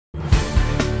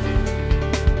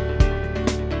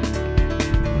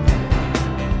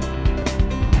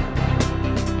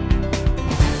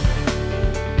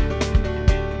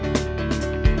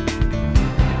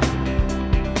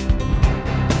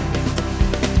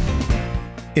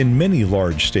In many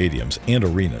large stadiums and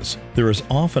arenas, there is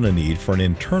often a need for an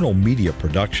internal media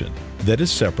production that is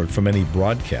separate from any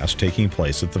broadcast taking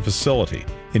place at the facility,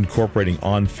 incorporating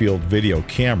on-field video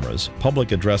cameras,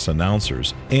 public address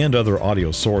announcers, and other audio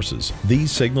sources.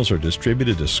 These signals are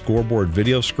distributed to scoreboard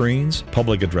video screens,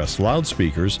 public address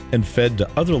loudspeakers, and fed to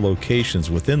other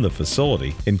locations within the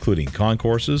facility, including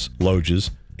concourses,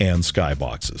 loges, and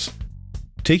skyboxes.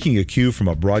 Taking a cue from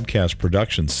a broadcast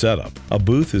production setup, a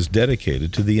booth is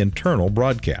dedicated to the internal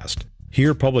broadcast.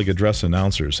 Here, public address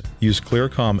announcers use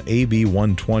Clearcom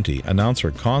AB120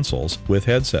 announcer consoles with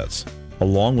headsets,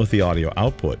 along with the audio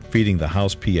output feeding the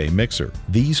house PA mixer.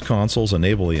 These consoles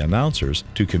enable the announcers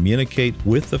to communicate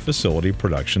with the facility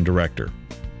production director.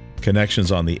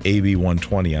 Connections on the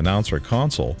AB120 announcer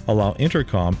console allow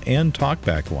intercom and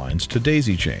talkback lines to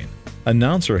daisy chain.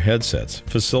 Announcer headsets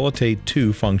facilitate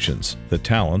two functions: the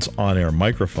talent's on-air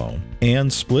microphone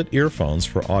and split earphones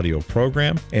for audio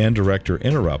program and director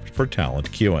interrupt for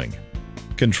talent cueing.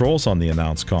 Controls on the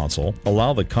announce console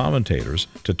allow the commentators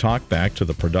to talk back to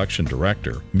the production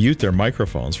director, mute their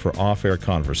microphones for off-air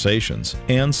conversations,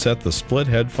 and set the split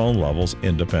headphone levels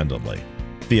independently.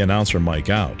 The announcer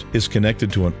mic out is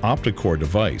connected to an OptiCore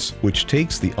device, which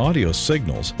takes the audio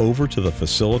signals over to the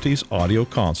facility's audio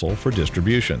console for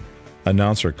distribution.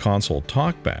 Announcer console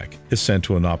talkback is sent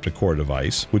to an OptiCore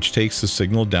device, which takes the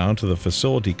signal down to the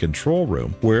facility control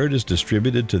room, where it is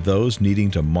distributed to those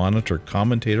needing to monitor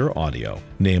commentator audio,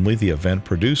 namely the event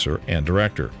producer and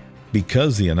director.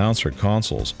 Because the announcer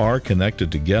consoles are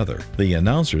connected together, the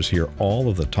announcers hear all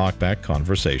of the talkback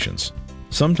conversations.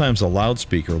 Sometimes a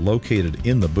loudspeaker located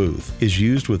in the booth is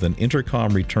used with an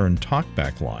intercom return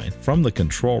talkback line from the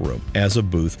control room as a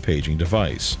booth paging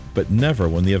device, but never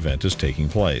when the event is taking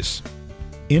place.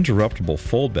 Interruptible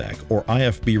foldback or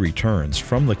IFB returns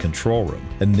from the control room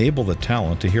enable the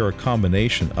talent to hear a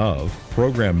combination of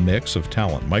program mix of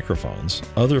talent microphones,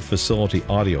 other facility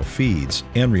audio feeds,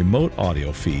 and remote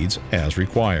audio feeds as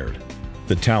required.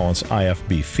 The talent's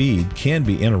IFB feed can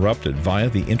be interrupted via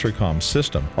the intercom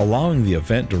system, allowing the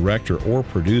event director or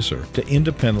producer to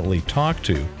independently talk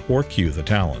to or cue the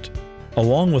talent.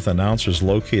 Along with announcers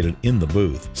located in the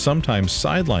booth, sometimes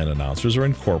sideline announcers are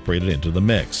incorporated into the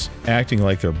mix. Acting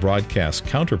like their broadcast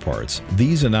counterparts,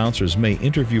 these announcers may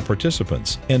interview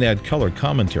participants and add color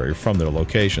commentary from their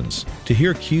locations. To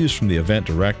hear cues from the event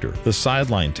director, the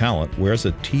sideline talent wears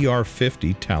a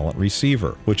TR-50 talent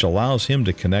receiver, which allows him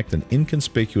to connect an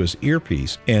inconspicuous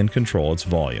earpiece and control its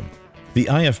volume. The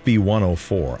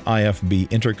IFB104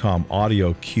 IFB Intercom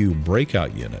Audio Cue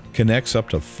Breakout Unit connects up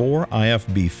to 4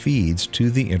 IFB feeds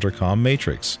to the intercom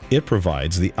matrix. It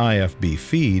provides the IFB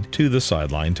feed to the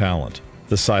sideline talent.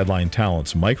 The sideline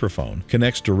talent's microphone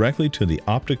connects directly to the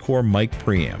OptiCore mic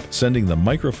preamp, sending the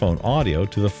microphone audio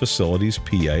to the facility's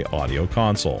PA audio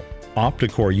console.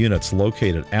 OptiCore units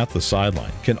located at the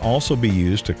sideline can also be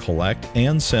used to collect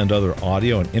and send other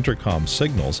audio and intercom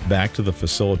signals back to the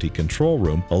facility control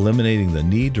room, eliminating the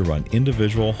need to run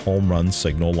individual home run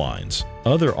signal lines.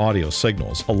 Other audio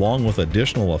signals, along with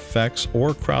additional effects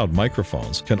or crowd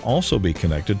microphones, can also be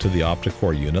connected to the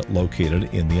OptiCore unit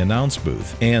located in the announce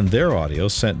booth, and their audio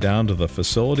sent down to the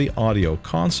facility audio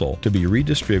console to be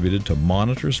redistributed to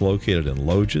monitors located in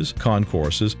loges,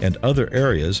 concourses, and other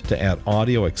areas to add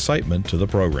audio excitement to the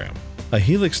program. A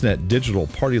HelixNet digital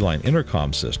party line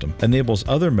intercom system enables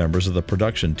other members of the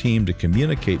production team to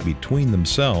communicate between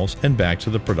themselves and back to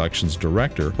the production's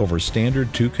director over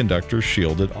standard 2-conductor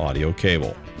shielded audio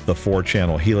cable. The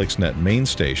 4-channel HelixNet main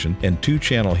station and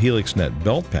 2-channel HelixNet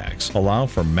belt packs allow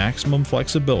for maximum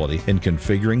flexibility in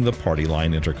configuring the party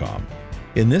line intercom.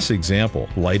 In this example,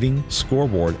 lighting,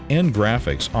 scoreboard, and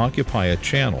graphics occupy a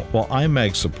channel, while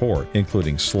IMAG support,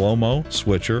 including slow-mo,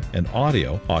 switcher, and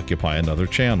audio, occupy another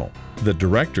channel. The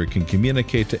director can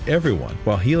communicate to everyone,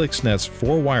 while HelixNet's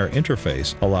 4-wire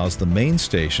interface allows the main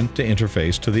station to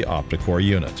interface to the OptiCore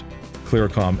unit.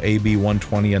 Clearcom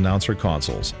AB120 announcer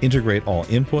consoles integrate all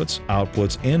inputs,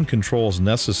 outputs, and controls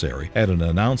necessary at an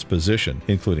announced position,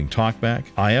 including talkback,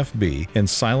 IFB, and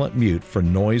silent mute for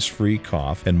noise-free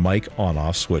cough and mic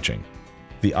on-off switching.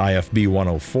 The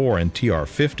IFB104 and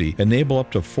TR-50 enable up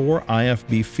to 4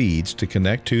 IFB feeds to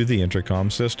connect to the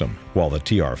intercom system, while the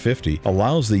TR-50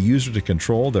 allows the user to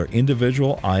control their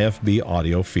individual IFB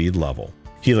audio feed level.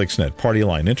 HelixNet Party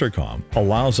Line Intercom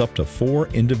allows up to 4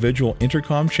 individual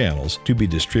intercom channels to be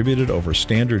distributed over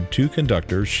standard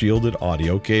 2-conductor shielded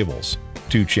audio cables.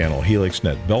 2-channel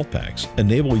HelixNet belt packs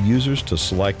enable users to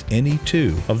select any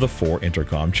 2 of the 4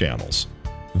 intercom channels.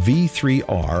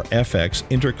 V3R FX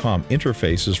intercom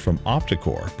interfaces from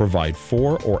Opticore provide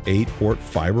 4 or 8 port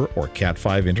fiber or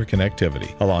Cat5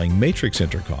 interconnectivity, allowing Matrix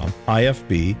Intercom,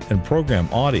 IFB, and program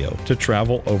audio to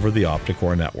travel over the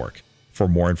Opticore network. For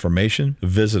more information,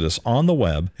 visit us on the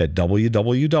web at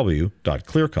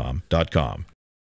www.clearcom.com.